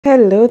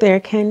Hello there,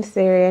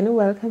 Cancerian.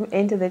 Welcome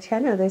into the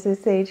channel. This is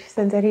Sage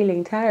Sunset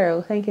Healing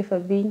Tarot. Thank you for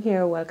being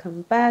here.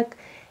 Welcome back.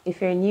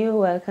 If you're new,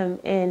 welcome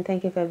in.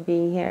 Thank you for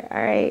being here.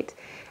 All right.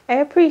 I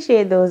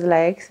appreciate those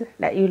likes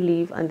that you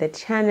leave on the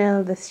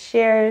channel, the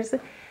shares,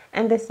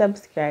 and the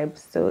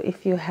subscribes. So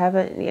if you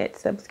haven't yet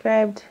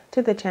subscribed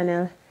to the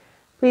channel,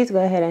 please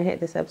go ahead and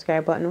hit the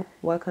subscribe button.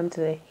 Welcome to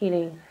the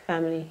healing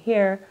family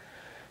here.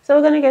 So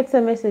we're going to get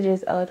some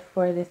messages out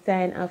for the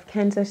sign of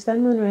Cancer,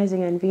 Sun, Moon,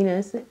 Rising, and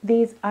Venus.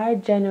 These are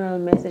general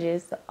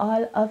messages. So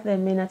all of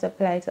them may not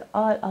apply to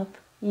all of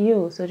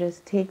you. So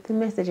just take the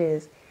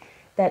messages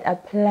that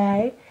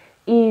apply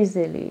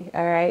easily.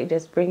 All right.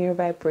 Just bring your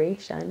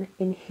vibration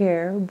in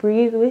here.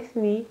 Breathe with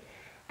me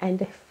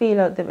and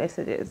feel out the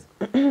messages.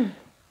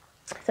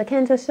 So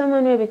Cancer,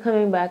 someone may be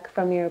coming back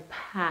from your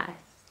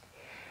past.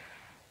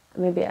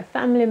 Maybe a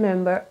family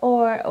member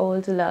or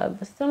old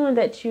love. Someone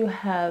that you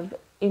have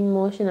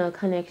emotional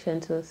connection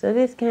to. So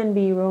this can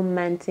be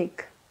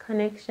romantic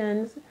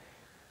connections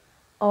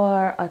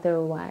or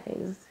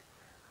otherwise.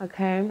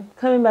 Okay,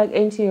 coming back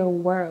into your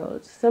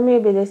world. So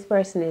maybe this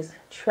person is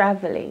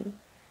traveling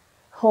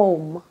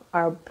home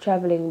or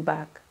traveling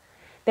back.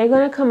 They're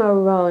gonna come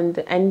around,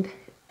 and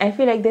I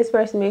feel like this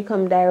person may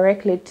come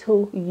directly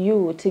to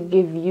you to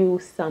give you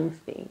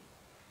something.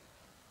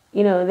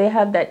 You know, they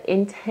have that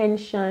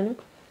intention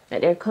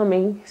that they're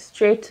coming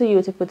straight to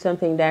you to put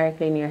something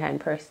directly in your hand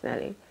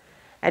personally.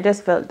 I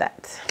just felt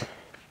that.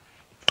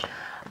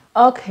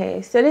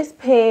 Okay, so this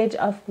Page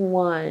of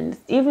Wands,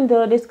 even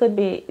though this could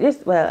be,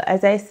 well,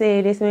 as I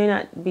say, this may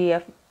not be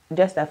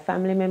just a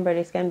family member.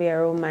 This can be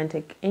a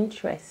romantic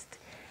interest.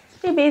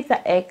 Maybe it's an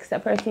ex, a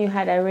person you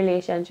had a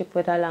relationship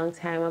with a long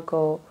time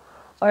ago,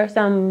 or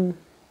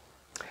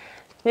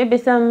maybe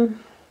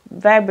some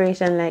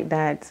vibration like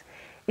that.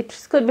 It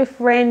just could be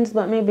friends,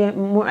 but maybe a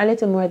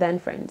little more than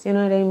friends. You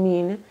know what I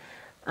mean?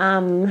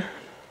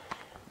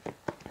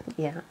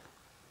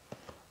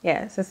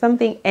 Yeah, so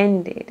something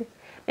ended.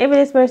 Maybe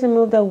this person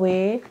moved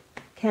away,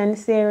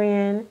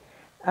 Cancerian,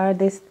 or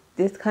this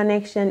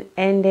connection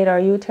ended, or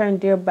you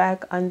turned your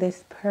back on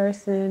this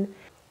person.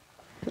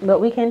 But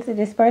we can see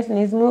this person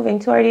is moving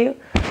toward you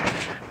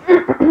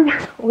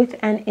with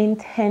an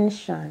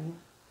intention.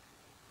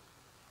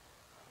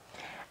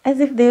 As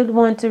if they would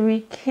want to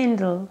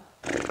rekindle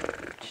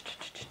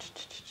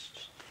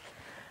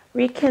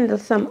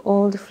some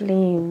old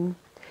flame.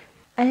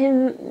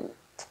 And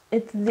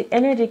it's the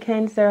energy,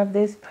 Cancer, of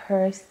this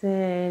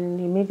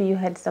person. Maybe you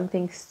had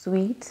something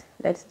sweet,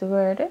 that's the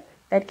word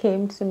that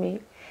came to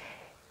me,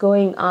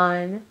 going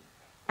on,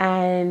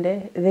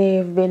 and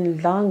they've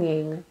been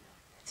longing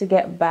to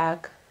get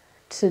back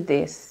to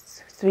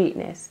this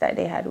sweetness that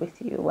they had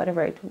with you,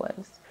 whatever it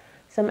was.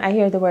 I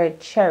hear the word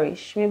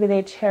cherish. Maybe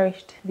they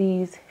cherished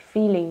these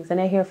feelings,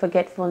 and I hear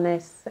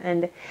forgetfulness,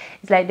 and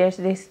it's like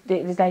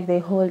it's like they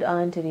hold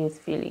on to these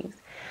feelings.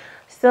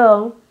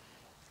 So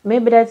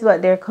maybe that's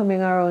what they're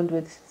coming around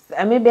with.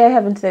 And maybe I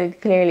haven't said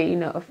it clearly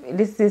enough.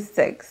 This is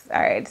sex,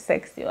 all right?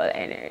 Sexual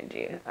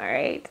energy, all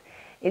right?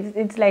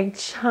 It's like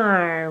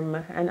charm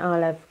and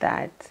all of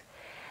that.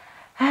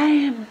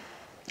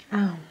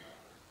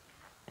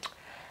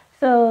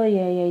 So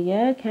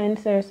yeah,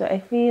 Cancer. So I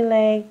feel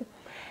like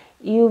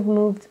you've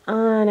moved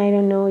on. I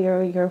don't know,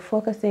 you're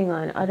focusing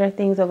on other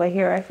things over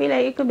here. I feel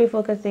like you could be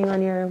focusing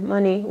on your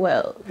money.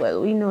 Well,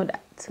 we know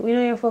that. We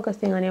know you're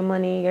focusing on your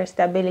money, your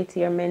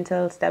stability, your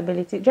mental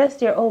stability,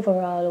 just your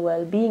overall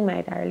well-being,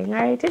 my darling. All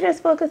right, you're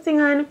just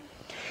focusing on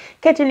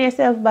catching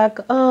yourself back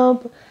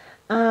up.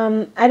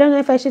 I don't know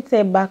if I should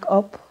say back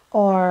up,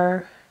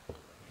 or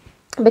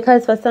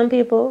because for some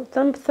people,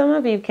 some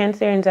of you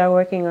Cancerians are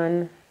working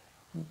on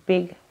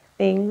big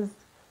things,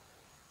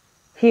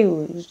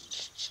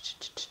 huge,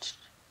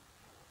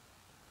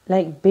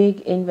 like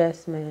big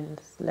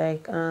investments,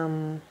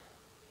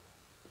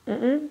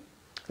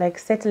 like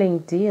settling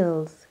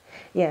deals.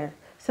 Yeah,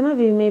 some of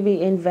you may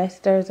be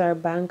investors or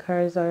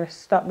bankers or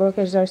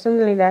stockbrokers or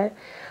something like that,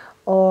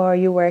 or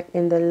you work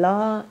in the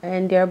law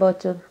and they're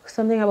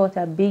something about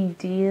a big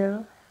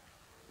deal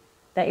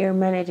that you're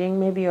managing.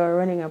 Maybe you're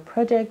running a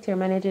project, you're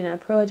managing a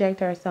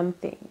project or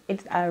something.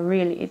 It's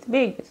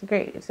big, it's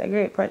great, it's a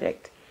great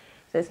project.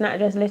 So it's not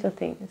just little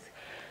things,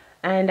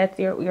 and that's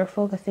you're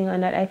focusing on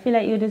that. I feel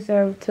like you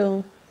deserve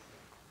to.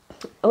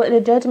 With the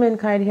Judgment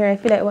card here, I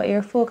feel like what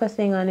you're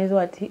focusing on is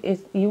what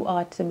you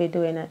ought to be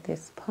doing at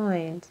this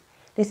point.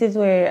 This is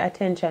where your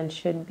attention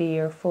should be,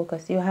 your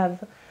focus. You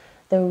have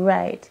the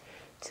right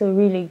to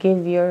really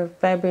give your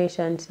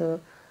vibration to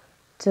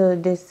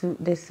this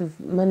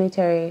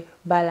monetary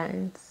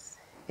balance.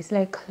 It's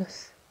like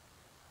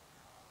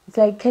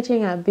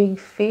catching a big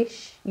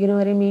fish. You know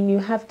what I mean? You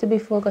have to be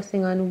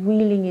focusing on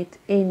reeling it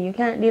in. You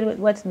can't deal with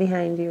what's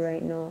behind you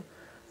right now.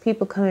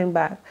 People coming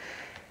back.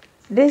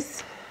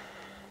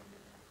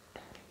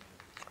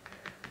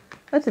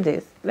 What's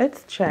this?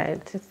 Let's try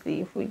to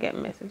see if we get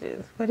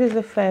messages. What is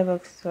the Five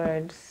of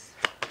Swords?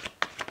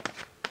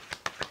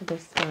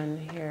 This one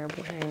here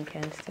behind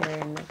Cancer,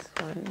 and next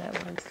one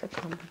that wants to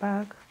come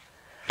back.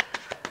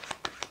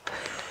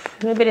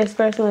 Maybe this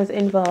person was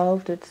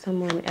involved with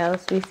someone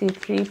else. We see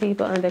 3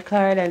 people on the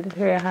card and the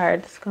 3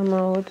 hearts come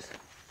out.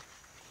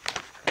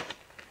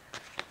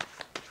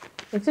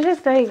 It's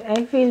just like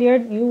I feel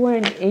you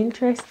weren't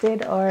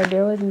interested, or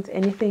there wasn't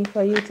anything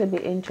for you to be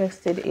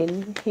interested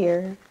in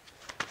here.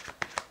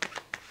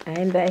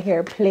 And I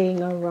hear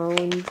playing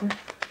around.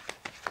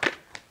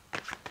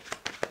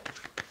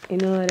 You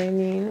know what I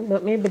mean?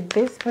 But maybe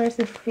this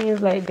person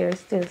feels like there's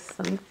still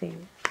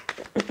something.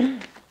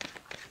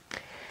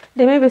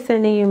 They may be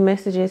sending you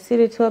messages. See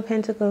the 2 of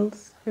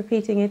Pentacles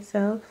repeating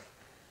itself?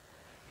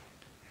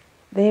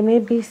 They may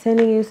be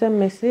sending you some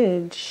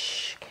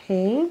message,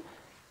 okay?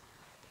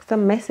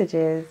 Some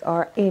messages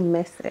or a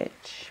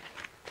message.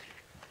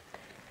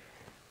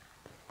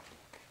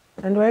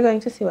 And we're going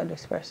to see what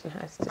this person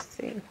has to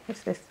say.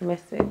 What's this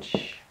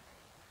message?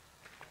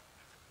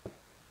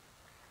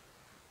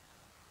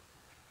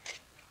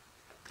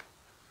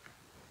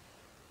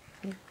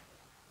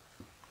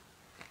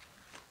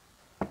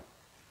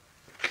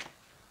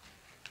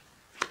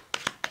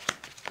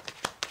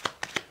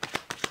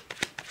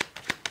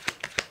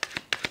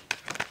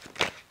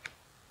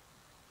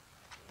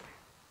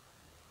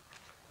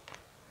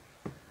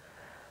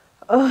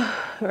 Oh,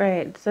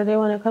 right. So they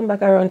want to come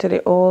back around to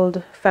the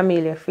old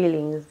familiar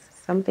feelings.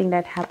 Something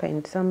that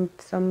happened.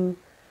 Something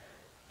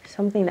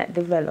that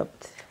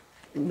developed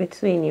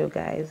between you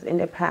guys in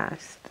the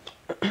past.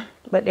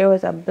 But there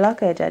was a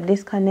blockage, a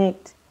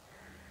disconnect.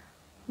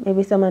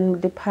 Maybe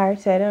someone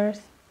departed or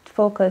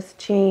focus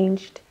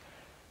changed.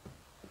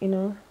 You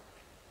know.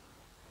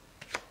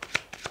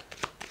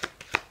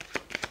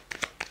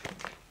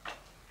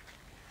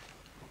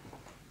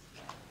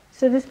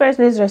 So this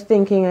person is just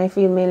thinking, I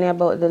feel, mainly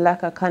about the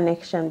lack of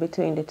connection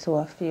between the 2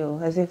 of you.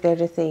 As if they're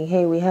just saying,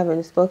 hey, we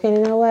haven't spoken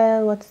in a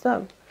while, what's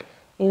up?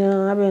 You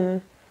know,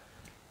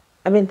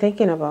 I've been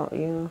thinking about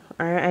you.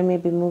 Or I may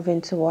be moving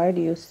toward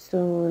you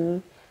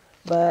soon.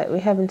 But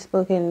we haven't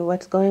spoken.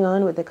 What's going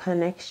on with the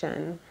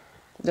connection,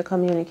 the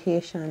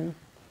communication?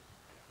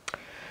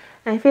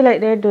 I feel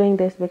like they're doing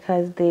this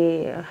because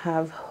they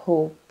have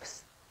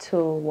hopes to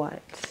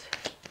what?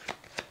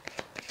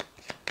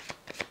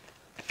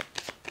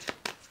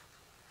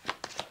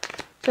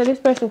 So this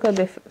person could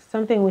be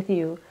something with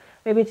you,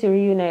 maybe to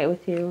reunite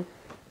with you,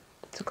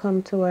 to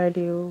come toward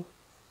you.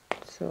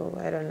 So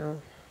I don't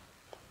know.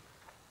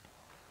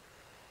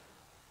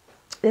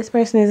 This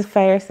person is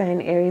fire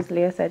sign, Aries,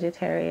 Leo,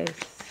 Sagittarius.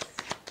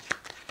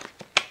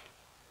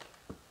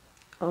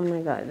 Oh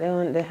my God,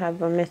 they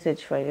have a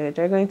message for you.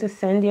 They're going to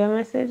send you a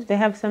message. They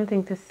have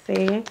something to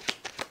say.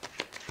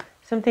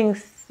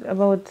 Something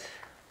about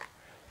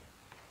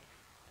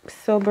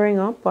sobering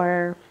up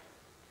or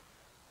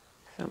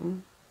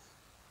something.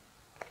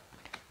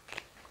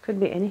 Could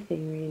be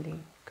anything, really.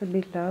 Could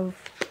be love.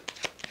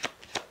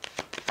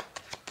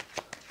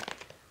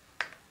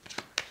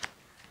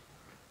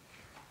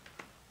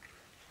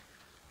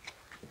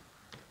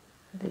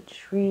 The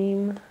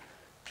dream.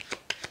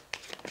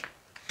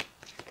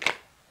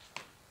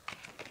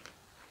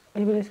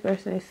 Maybe this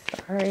person is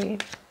sorry.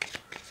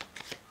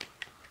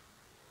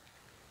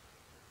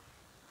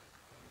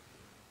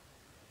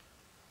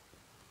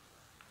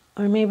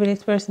 Or maybe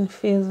this person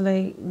feels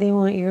like they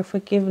want your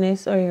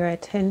forgiveness or your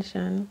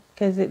attention.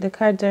 Because the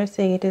cards are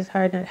saying it is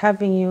hard not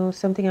having you.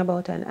 Something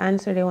about an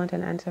answer. They want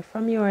an answer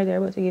from you, or they're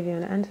about to give you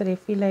an answer. They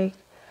feel like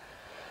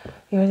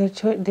you're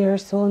their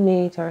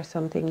soulmate or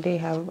something. They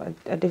have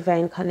a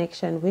divine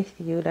connection with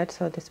you. That's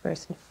how this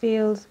person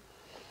feels.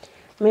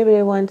 Maybe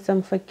they want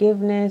some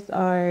forgiveness,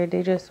 or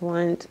they just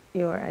want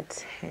your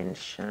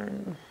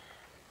attention.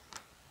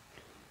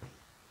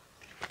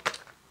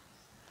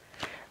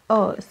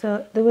 Oh,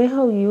 so the way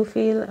how you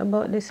feel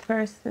about this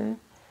person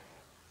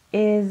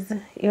is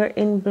you're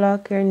in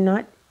block, you're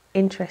not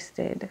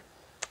interested.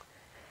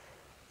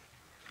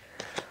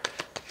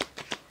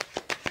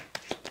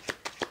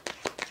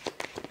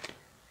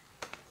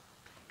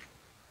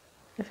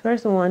 This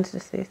person wants to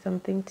say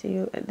something to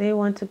you. They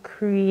want to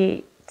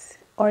create,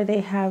 or they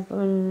have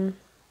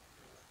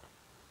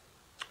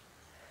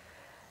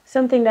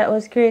something that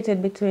was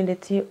created between the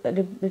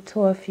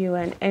two of you,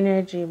 and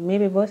energy.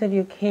 Maybe both of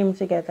you came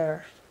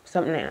together,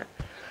 something like that,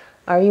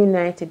 are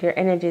united, your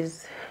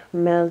energies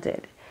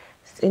melded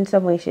in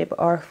some way, shape,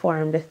 or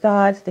form. The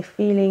thoughts, the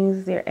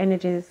feelings, your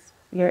energies,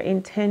 your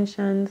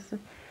intentions,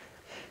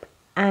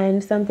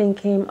 and something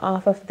came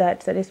off of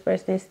that. So this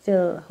person is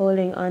still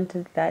holding on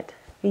to that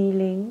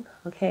feeling,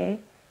 okay?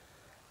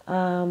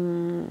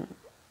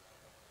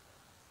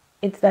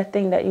 It's that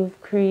thing that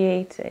you've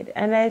created.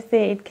 And I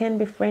say it can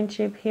be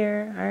friendship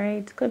here, all right?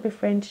 It could be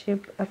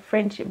friendship, a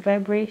friendship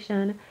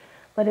vibration,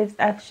 but it's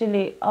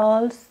actually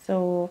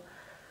also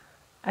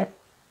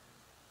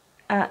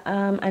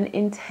an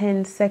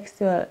intense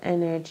sexual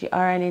energy,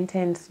 or an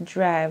intense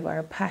drive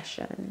or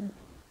passion,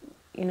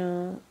 you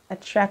know,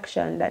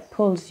 attraction that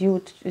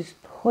is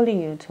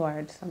pulling you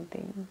towards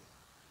something,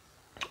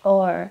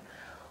 or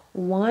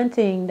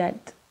wanting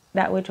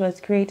that which was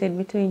created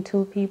between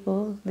 2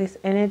 people, this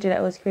energy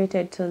that was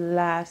created to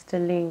last, to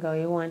linger.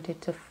 You want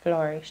it to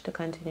flourish, to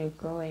continue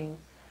growing.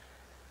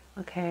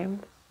 Okay,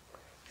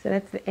 so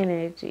that's the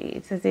energy.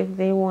 It's as if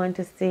they want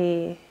to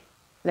say,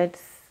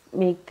 let's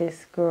make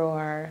this grow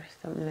or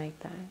something like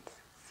that.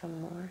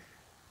 Some more.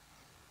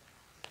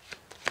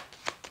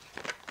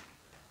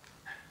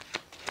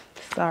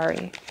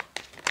 Sorry.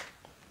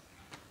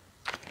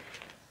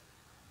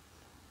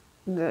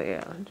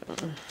 Yeah.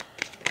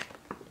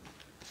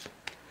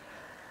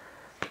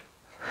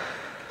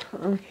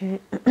 Okay.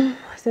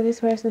 So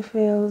this person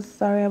feels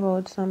sorry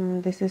about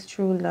some. This is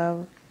true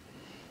love.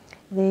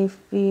 They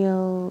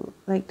feel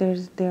like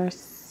their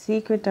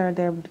secret, or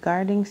they're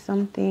guarding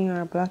something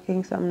or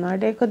blocking something, or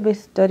they could be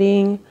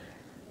studying,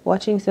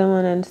 watching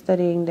someone and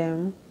studying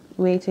them,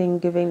 waiting,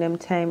 giving them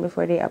time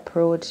before they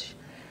approach,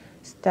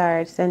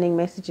 start sending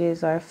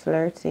messages or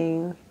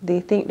flirting.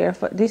 They think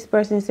this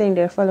person is saying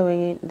they're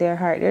following their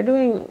heart.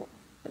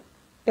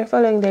 They're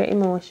following their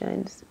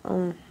emotions.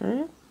 So,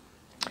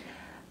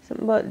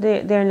 but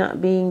they're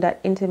not being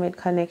that intimate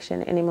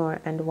connection anymore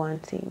and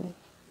wanting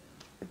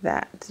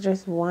that,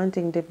 just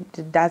wanting the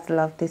dazzle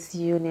of this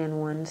union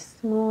once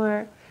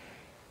more.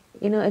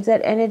 You know, it's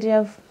that energy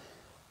of,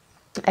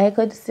 I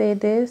could say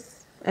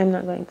this, I'm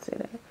not going to say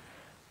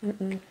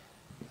that.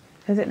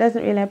 Because it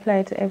doesn't really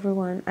apply to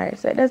everyone. Alright,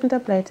 so it doesn't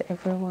apply to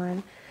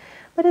everyone.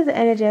 But it's the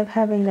energy of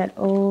having that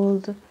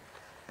old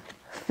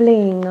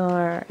fling,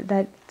 or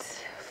that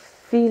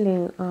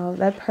feeling of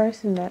that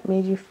person that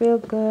made you feel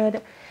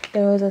good.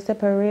 There was a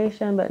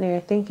separation, but now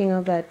you're thinking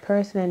of that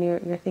person, and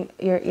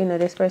you're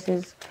this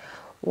person's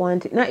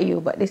wanting, not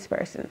you, but this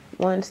person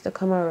wants to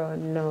come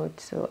around now.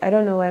 So I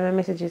don't know why my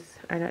messages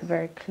are not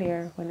very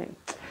clear when it.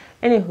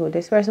 Anywho,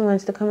 this person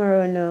wants to come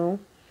around now,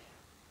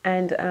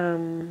 and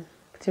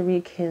to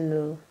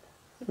rekindle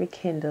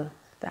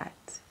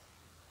that.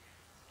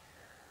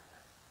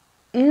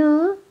 You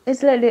know,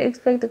 it's like they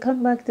expect to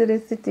come back to the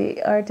city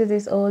or to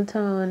this old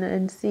town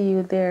and see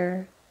you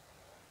there.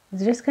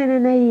 It's just kind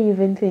of naive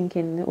in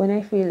thinking when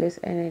I feel this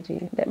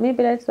energy. That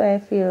maybe that's why I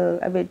feel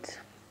a bit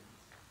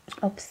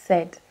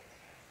upset.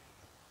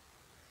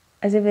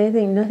 As if they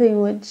think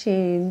nothing would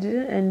change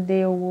and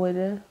they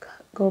would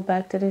go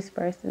back to this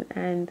person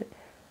and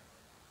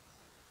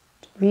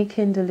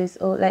rekindle this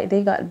old, like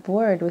they got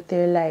bored with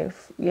their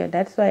life. Yeah,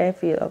 that's why I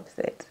feel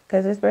upset.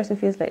 Because this person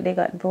feels like they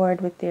got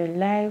bored with their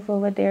life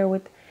over there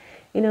with,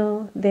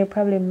 they're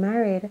probably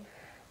married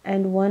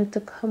and want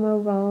to come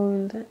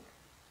around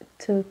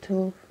to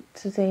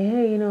say,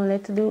 hey,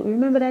 let's do,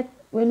 remember that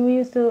when we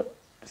used to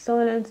so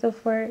on and so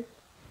forth.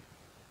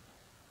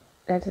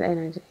 That's the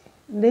energy.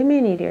 They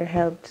may need your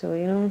help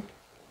too,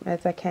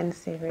 as I can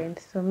say, right?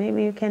 So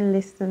maybe you can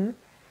listen.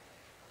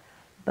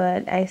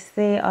 But I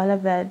say all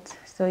of that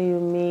so you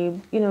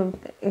may,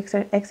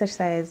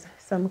 exercise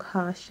some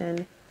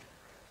caution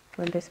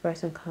when this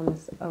person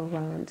comes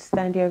around.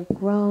 Stand your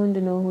ground,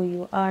 know who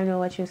you are, know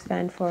what you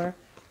stand for.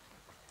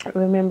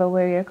 Remember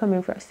where you're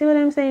coming from. See what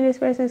I'm saying? This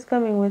person is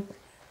coming with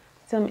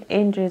some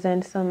injuries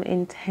and some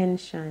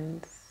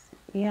intentions.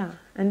 Yeah,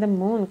 and the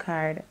moon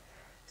card.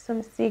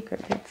 Some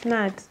secret. It's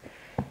not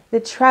the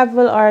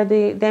travel or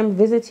them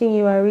visiting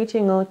you or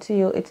reaching out to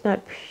you. It's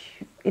not,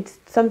 it's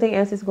something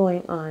else is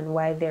going on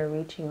while they're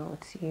reaching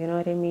out to you. You know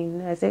what I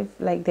mean? As if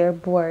like they're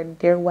bored,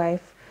 their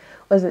wife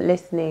wasn't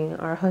listening,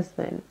 or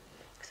husband,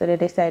 so they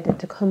decided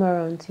to come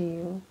around to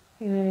you.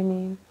 You know what I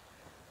mean?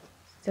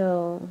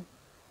 So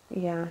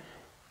yeah.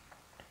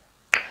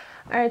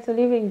 All right, so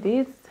leaving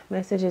these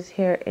messages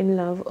here in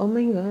love. Oh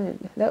my god,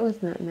 that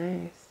was not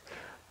nice,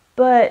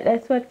 but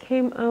that's what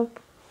came up.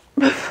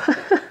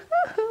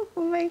 Oh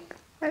my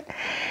god.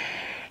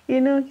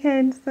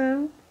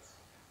 Cancer,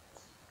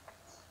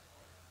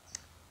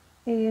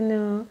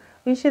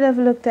 we should have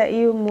looked at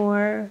you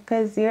more,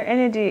 because your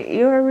energy,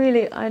 you're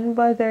really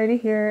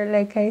unbothered here.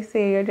 Like I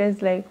say, you're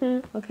just like,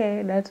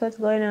 okay, that's what's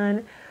going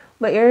on.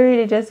 But you're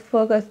really just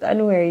focused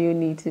on where you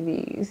need to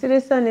be. You see,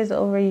 the sun is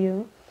over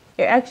you.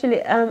 You're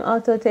actually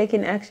also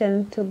taking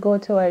action to go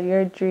toward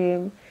your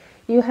dream.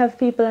 You have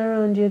people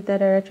around you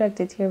that are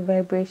attracted to your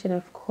vibration,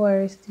 of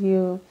course,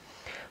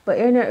 but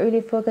you're not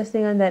really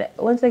focusing on that.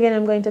 Once again,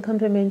 I'm going to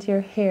compliment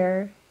your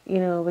hair,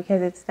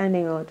 because it's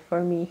standing out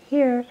for me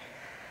here.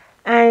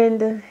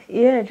 And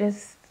yeah,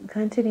 just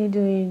continue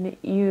doing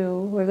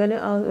you. We're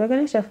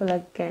gonna shuffle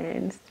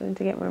again to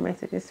get more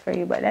messages for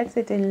you. But that's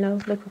it in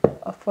love. Look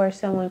for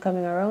someone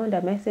coming around,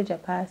 a message, a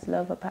past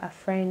love, a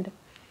friend.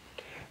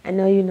 I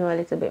know you know a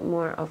little bit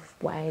more of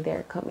why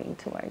they're coming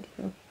toward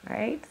you.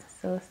 Alright?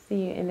 So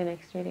see you in the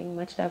next reading.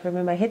 Much love.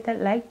 Remember, hit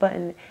that like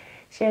button,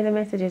 share the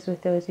messages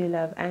with those you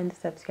love, and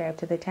subscribe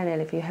to the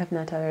channel if you have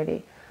not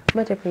already.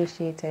 Much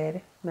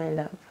appreciated, my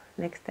love.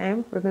 Next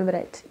time, remember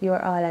that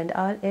your all and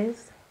all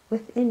is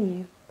within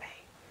you. Bye.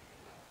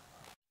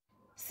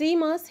 Sea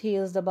moss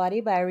heals the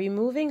body by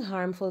removing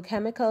harmful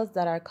chemicals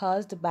that are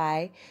caused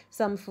by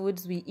some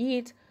foods we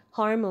eat,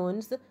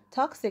 hormones,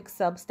 toxic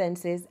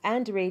substances,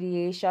 and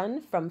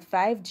radiation from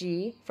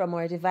 5G from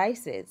our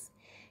devices.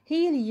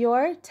 Heal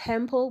your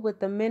temple with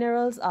the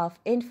minerals of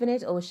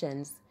infinite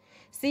oceans.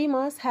 Sea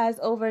moss has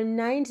over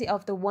 90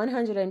 of the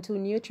 102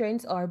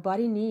 nutrients our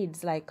body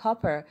needs, like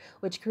copper,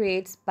 which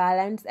creates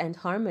balance and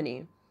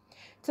harmony.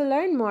 To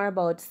learn more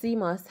about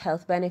CMOS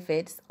health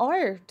benefits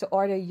or to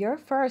order your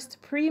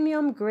first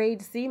premium grade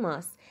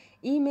CMOS,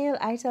 email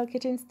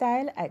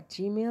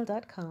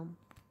itellkitchenstyle@gmail.com.